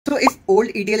So if old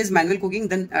ETL is manual cooking,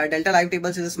 then Delta Live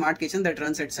Tables is a smart kitchen that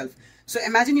runs itself. So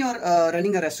imagine you're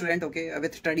running a restaurant, okay?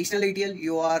 With traditional ETL,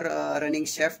 you are running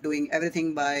chef doing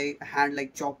everything by hand,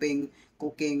 like chopping,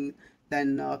 cooking,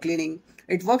 then cleaning.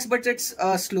 It works, but it's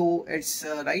slow, it's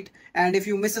right. And if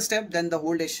you miss a step, then the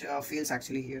whole dish fails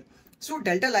actually here. So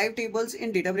Delta Live Tables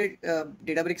in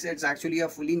Databricks, it's actually a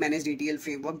fully managed ETL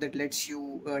framework that lets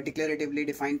you declaratively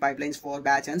define pipelines for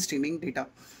batch and streaming data.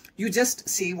 You just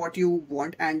say what you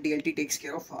want and DLT takes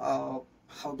care of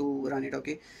how to run it.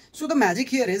 Okay, so the magic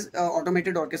here is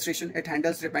automated orchestration. It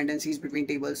handles dependencies between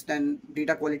tables, then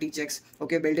data quality checks,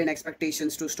 okay, built-in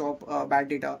expectations to stop bad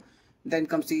data. Then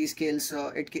comes the scales.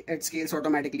 It scales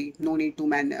automatically, no need to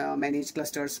manage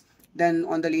clusters. Then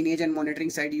on the lineage and monitoring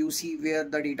side, you see where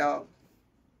the data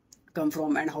come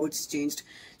from and how it's changed.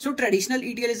 So traditional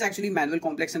ETL is actually manual,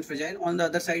 complex and fragile. On the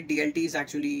other side, DLT is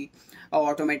actually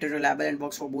automated, reliable and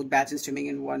works for both batch and streaming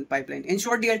in one pipeline. In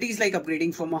short, DLT is like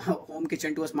upgrading from a home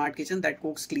kitchen to a smart kitchen that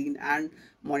cooks, clean and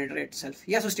monitor itself.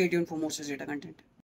 Yeah, so stay tuned for more such data content.